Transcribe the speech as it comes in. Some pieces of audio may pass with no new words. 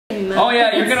Oh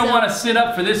yeah, you're gonna want to sit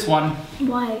up for this one.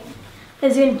 Why?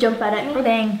 Is it gonna jump out at me? Oh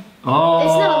dang. Oh. It's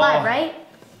not alive, right?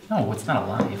 No, it's not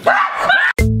alive.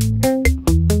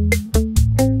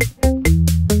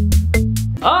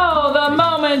 Oh, the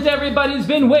moment everybody's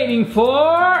been waiting for.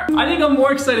 I think I'm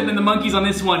more excited than the monkeys on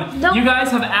this one. No. You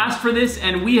guys have asked for this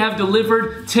and we have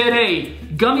delivered today.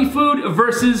 Gummy food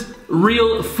versus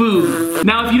real food.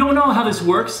 Now, if you don't know how this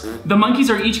works, the monkeys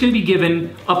are each gonna be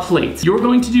given a plate. You're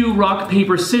going to do rock,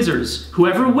 paper, scissors.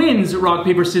 Whoever wins rock,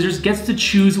 paper, scissors gets to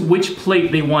choose which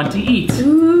plate they want to eat.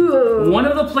 Ooh. One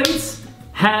of the plates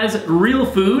has real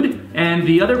food and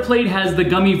the other plate has the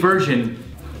gummy version.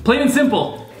 Plain and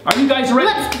simple. Are you guys ready?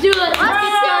 Let's do it. Let's get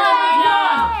started.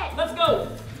 Yeah. Let's go.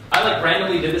 I like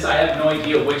randomly did this. I have no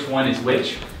idea which one is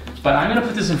which, but I'm gonna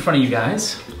put this in front of you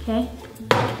guys. Okay.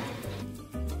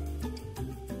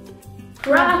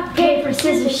 Rock, paper,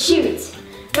 scissors, shoot.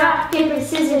 Rock, paper,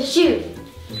 scissors, shoot.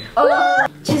 Oh,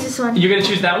 choose this one. You're gonna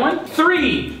choose that one?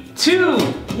 3, 2,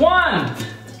 1.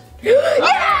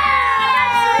 Yeah!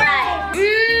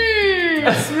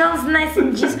 It smells nice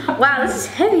and juicy. Wow, this is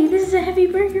heavy. This is a heavy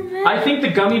burger, man. I think the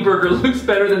gummy burger looks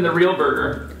better than the real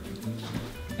burger.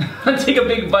 Take a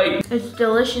big bite. It's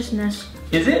deliciousness.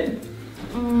 Is it?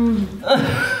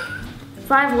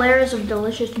 5 layers of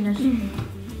deliciousness.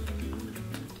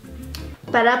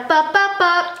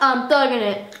 Ba-da-ba-ba-ba. I'm thugging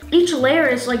it. Each layer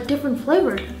is like different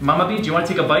flavor. Mama B, do you want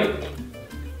to take a bite?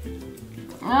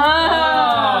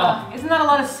 Isn't that a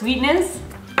lot of sweetness?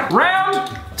 Round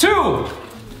 2.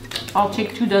 I'll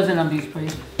take 2 dozen of these,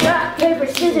 please. Rock, paper,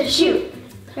 scissors, shoot.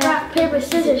 Rock, paper,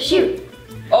 scissors, shoot.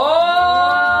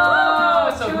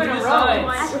 Oh! So two who in a row.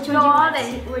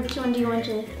 decides? Which one do you want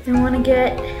to? I want to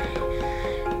get.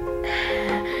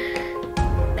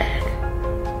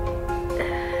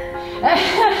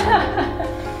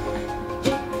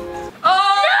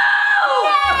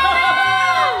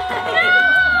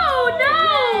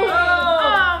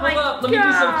 Let me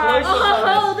do some close-ups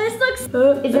on Oh, this looks.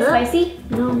 Is it spicy?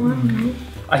 No.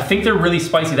 I think they're really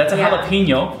spicy. That's a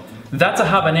jalapeno, that's a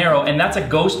habanero, and that's a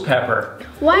ghost pepper.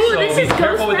 Why? So This be is ghost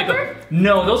careful with pepper?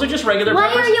 No, those are just regular Why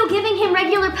peppers. are you giving him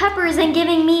regular peppers and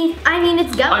giving me? I mean,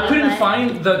 it's gummy. I couldn't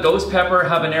find the ghost pepper,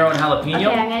 habanero, and jalapeno,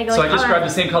 Okay, I'm gonna go so I with just all grabbed right.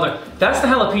 the same color. That's the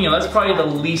jalapeno. That's probably the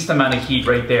least amount of heat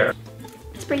right there.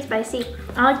 It's pretty spicy.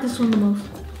 I like this one the most.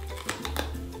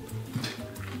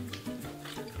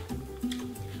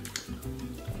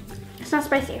 It's not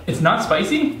spicy. It's not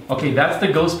spicy? Okay, that's the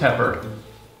ghost pepper.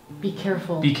 Be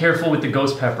careful. Be careful with the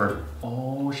ghost pepper.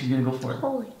 Oh, she's gonna go for it.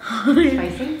 Holy.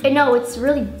 Spicy? No, it's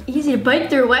really easy to bite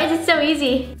through. Why is it so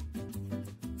easy?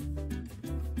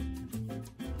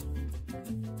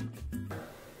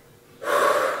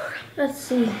 Let's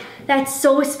see. That's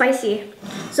so spicy.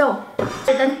 So,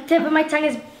 the tip of my tongue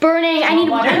is burning. I need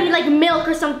like milk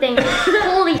or something.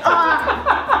 Holy.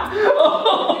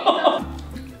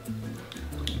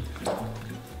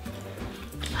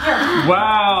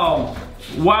 Wow.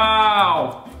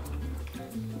 Wow.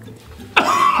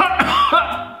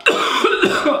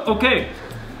 Okay.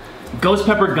 Ghost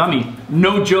pepper gummy.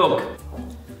 No joke.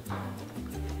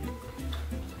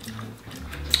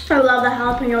 I love the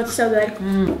jalapeno. It's so good.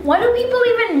 Why do people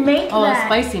even make Oh, it's that?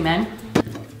 spicy, man.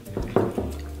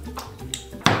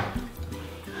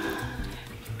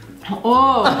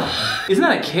 Oh. Isn't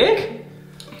that a kick?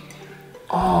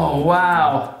 Oh,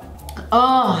 wow.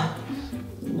 Oh.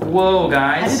 Whoa,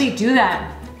 guys. How did they do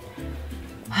that?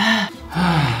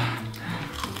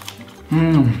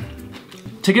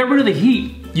 To get rid of the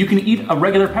heat, you can eat a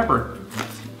regular pepper.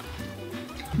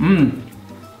 The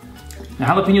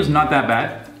jalapeno's not that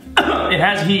bad. It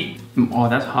has heat. Oh,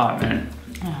 that's hot, man.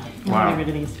 Wow. Get rid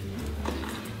of these.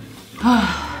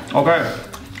 Okay,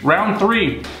 round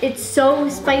 3. It's so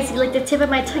spicy. Like the tip of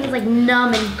my tongue is like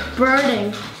numb and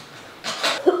burning.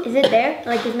 Is it there?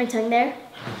 Like, is my tongue there?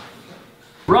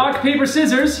 Rock, paper,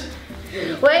 scissors.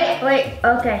 Wait.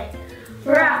 Okay.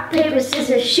 Rock, paper,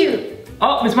 scissors, shoot.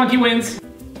 Oh, Miss Monkey wins.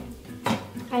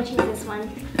 I choose this one.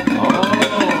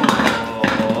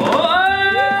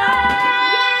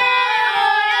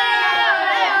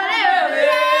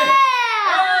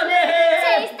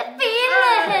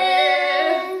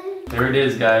 There it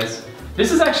is, guys.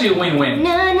 This is actually a win-win.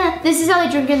 No. This is how they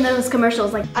drink in those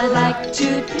commercials. Like, I like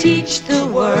to teach the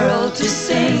world to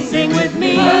sing. Sing with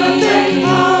me. Perfect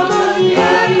harmony.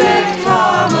 Perfect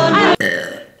harmony.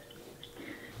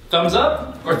 Thumbs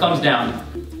up or thumbs down?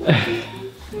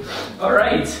 All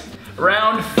right,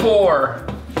 round 4.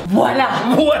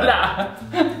 Voila. Voila.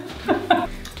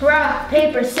 rock,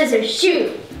 paper, scissors,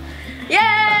 shoot.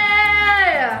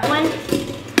 Yeah! One.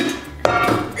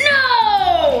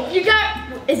 No! You got.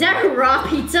 Is that raw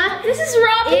pizza? This is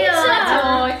raw pizza.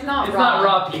 No, it's not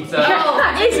pizza.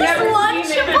 Oh, is this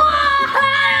Lunchable?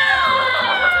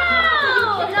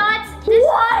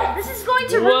 What? This is going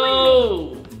to ruin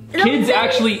Whoa! Kids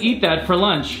actually eat that for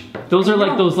lunch. Those are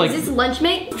like those like. Is this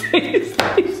Lunchmate?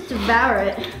 Just devour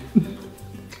it.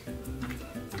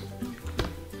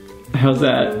 How's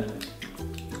that?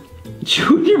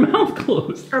 Chew with your mouth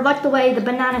closed. Or like the way the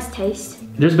bananas taste.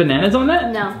 There's bananas on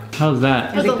that? No. How's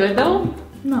that? Is it good though?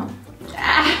 No.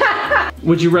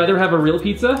 Would you rather have a real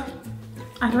pizza?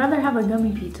 I'd rather have a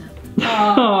gummy pizza.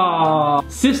 Aww.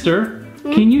 Sister,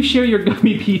 can you share your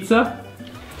gummy pizza?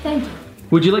 Thank you.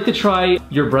 Would you like to try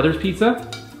your brother's pizza?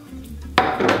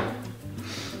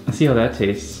 Let's see how that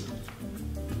tastes.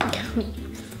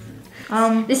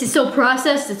 This is so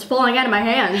processed, it's falling out of my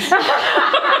hands.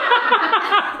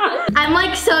 I'm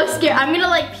like so scared. I'm gonna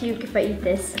like puke if I eat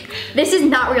this. This is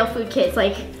not real food, kids.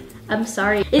 Like, I'm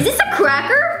sorry. Is this a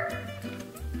cracker?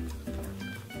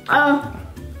 Oh.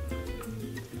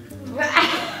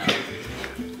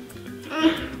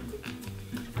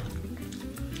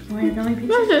 Gummy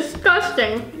pizza? That's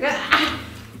disgusting.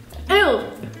 Ew.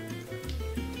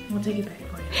 We'll take it back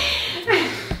for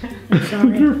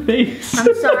you. Your face.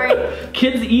 I'm sorry.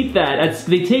 Kids eat that.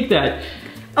 They take that.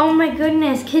 Oh my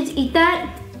goodness, kids eat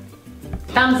that?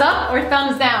 Thumbs up or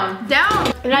thumbs down?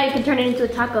 Down. Now you can turn it into a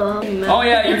taco. Oh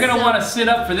yeah, you're gonna want to sit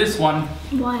up for this one.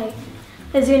 Why?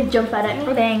 It's gonna jump out at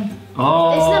me. Dang.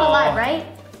 Oh. It's not alive, right?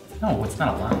 No, it's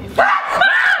not alive. It's not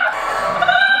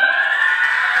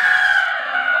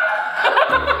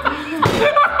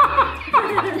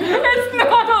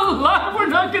alive. We're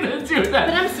not gonna do that.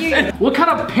 But I'm serious. What kind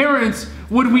of parents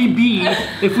would we be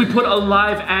if we put a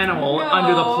live animal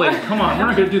under the plate? Come on, we're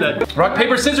not gonna do that. Rock,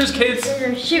 paper, scissors, kids.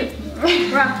 Scissors, shoot.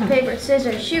 Rock, paper,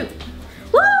 scissors, shoot.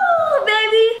 Woo,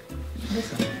 baby!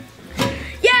 This one.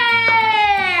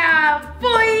 Yeah,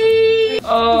 boy!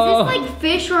 Oh. Is this like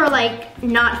fish or like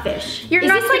not fish? You're Is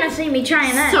not this gonna like see me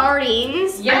trying that.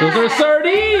 sardines? Yeah. Those are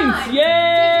sardines!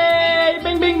 Yay!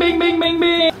 Bing, bing, bing, bing, bing,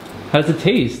 bing. How does it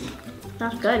taste?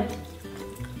 That's good.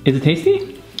 Is it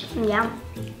tasty? Yeah.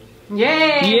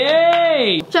 Yay!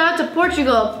 Yay! Shout out to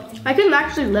Portugal. I couldn't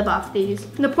actually live off these.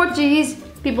 The Portuguese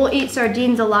people eat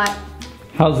sardines a lot.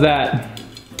 How's that?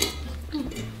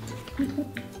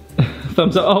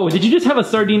 Thumbs up. Oh, did you just have a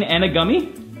sardine and a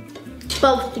gummy?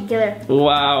 Both together.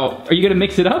 Wow. Are you gonna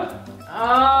mix it up?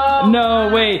 Oh. No,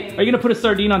 wait. Are you gonna put a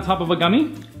sardine on top of a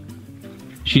gummy?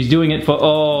 She's doing it for,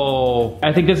 oh.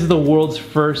 I think this is the world's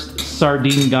first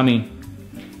sardine gummy.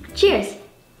 Cheers.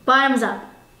 Bottoms up.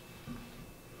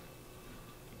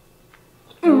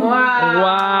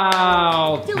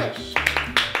 Wow. Delish.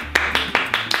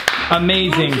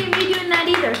 Amazing. Don't see me doing that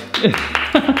either.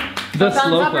 The Thumbs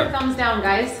slow up or clap. thumbs down,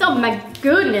 guys? Oh my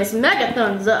goodness, mega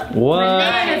thumbs up. What?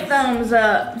 Banana thumbs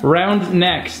up. Round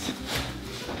next.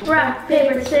 Rock,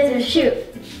 paper, scissors, shoot.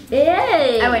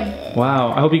 Yay! I win.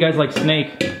 Wow. I hope you guys like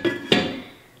snake.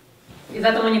 Is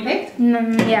that the one you picked?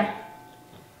 Yeah.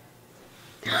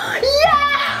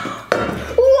 Yeah!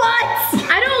 What?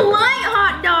 I don't like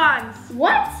hot dogs.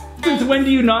 What? Since when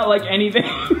do you not like anything?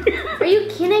 Are you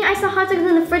kidding? I saw hot dogs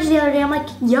in the fridge the other day. I'm like,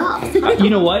 yuck. You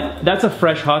know what? That's a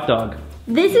fresh hot dog.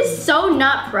 This is so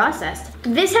not processed.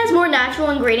 This has more natural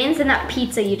ingredients than that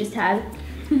pizza you just had.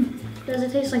 Does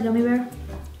it taste like gummy bear?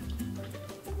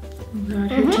 Oh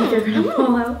god, Your teeth are gonna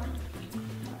fall out.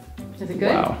 Is it good?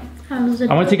 Wow. How does it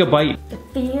I want to take a bite.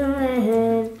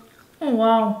 feeling? Oh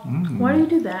wow. Why do you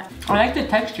do that? I like the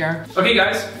texture. Okay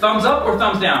guys, thumbs up or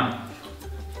thumbs down?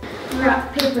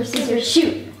 Rock, paper, scissors,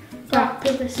 shoot. Rock,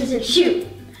 paper, scissors, shoot.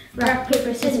 Rock,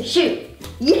 paper, scissors, shoot.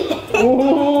 Yeah!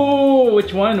 Oh,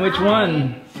 which one? Which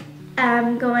one?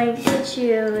 I'm going to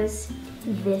choose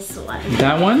this one.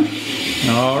 That one?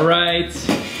 All right.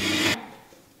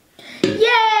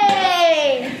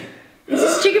 Yay! This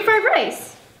is chicken fried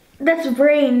rice. That's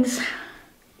brains.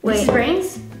 Wait. This is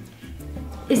brains?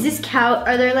 Is this cow?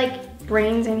 Are there like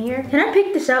brains in here? Can I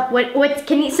pick this up?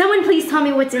 Someone please tell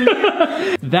me what's in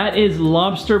there? That is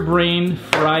lobster brain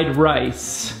fried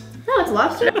rice. No, it's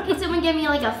lobster. Can someone give me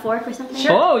like a fork or something?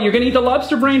 Oh, you're gonna eat the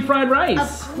lobster brain fried rice.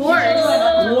 Of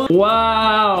course.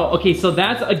 Wow. Okay, so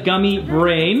that's a gummy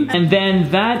brain. And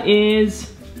then that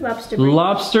is Lobster brain.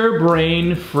 lobster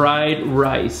brain fried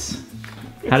rice.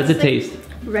 How does it It's taste? like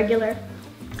regular.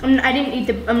 I'm not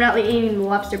eating the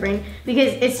lobster brain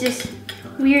because it's just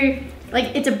weird.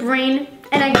 Like it's a brain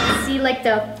and I can see like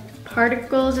the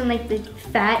particles and like the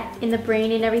fat in the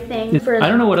brain and everything. I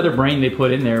don't know what other brain they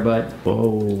put in there, but whoa,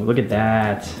 look at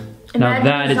that. Now Imagine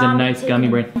that is a zombie nice gummy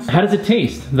brain. chicken. How does it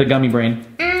taste, the gummy brain?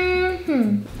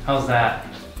 Mm-hmm. How's that?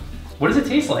 What does it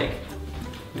taste like?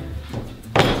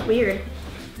 It's weird.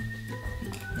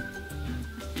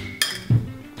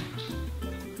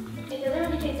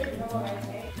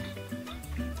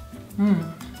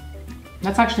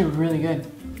 That's actually really good.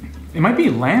 It might be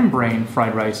lamb brain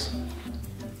fried rice.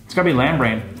 It's gotta be lamb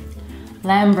brain.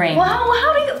 Lamb brain. Well,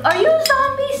 how do you, are you a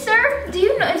zombie, sir? Do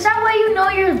you know, is that why you know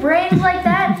your brain's like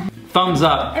that? Thumbs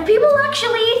up. And people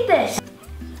actually eat this.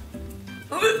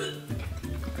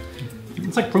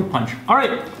 It's like fruit punch. All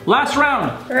right, last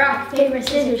round. Rock, paper,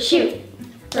 scissors, shoot.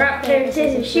 Rock, paper,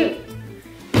 scissors, shoot.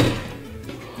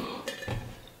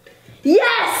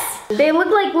 Yes! They look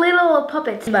like little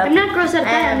puppets. I'm not grossed out of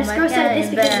that. I'm just grossed out of this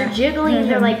because they're jiggling.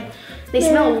 They're like, they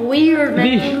smell weird,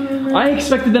 man. I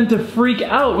expected them to freak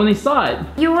out when they saw it.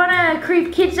 You wanna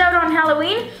creep kids out on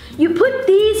Halloween? You put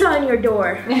these on your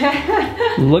door.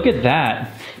 Look at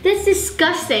that. That's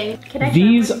disgusting. Can I try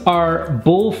These are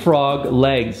bullfrog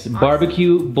legs,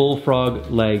 barbecue bullfrog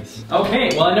legs. Okay,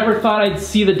 well I never thought I'd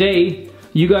see the day.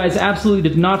 You guys absolutely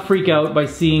did not freak out by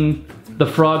seeing the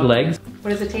frog legs.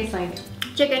 What does it taste like?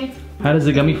 chicken? How does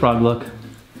the gummy frog look?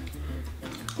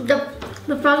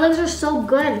 The frog legs are so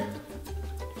good.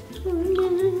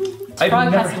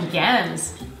 Frog has some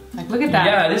gams. Like, look at that.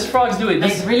 Yeah, this frog's doing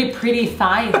this. Like really pretty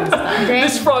thighs and stuff.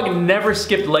 This frog never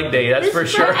skipped leg day, that's for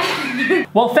sure.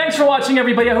 Well, thanks for watching,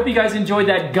 everybody. I hope you guys enjoyed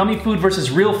that gummy food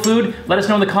versus real food. Let us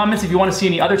know in the comments if you want to see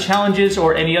any other challenges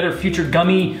or any other future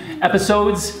gummy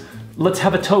episodes. Let's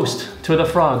have a toast to the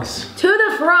frogs. To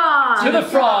the frogs! To the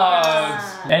frogs!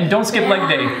 And don't skip leg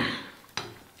day.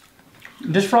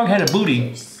 This frog had a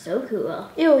booty. So cool.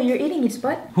 Ew, you're eating his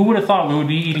butt? Who would have thought we would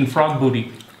be eating frog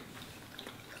booty?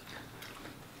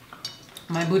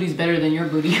 My booty's better than your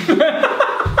booty.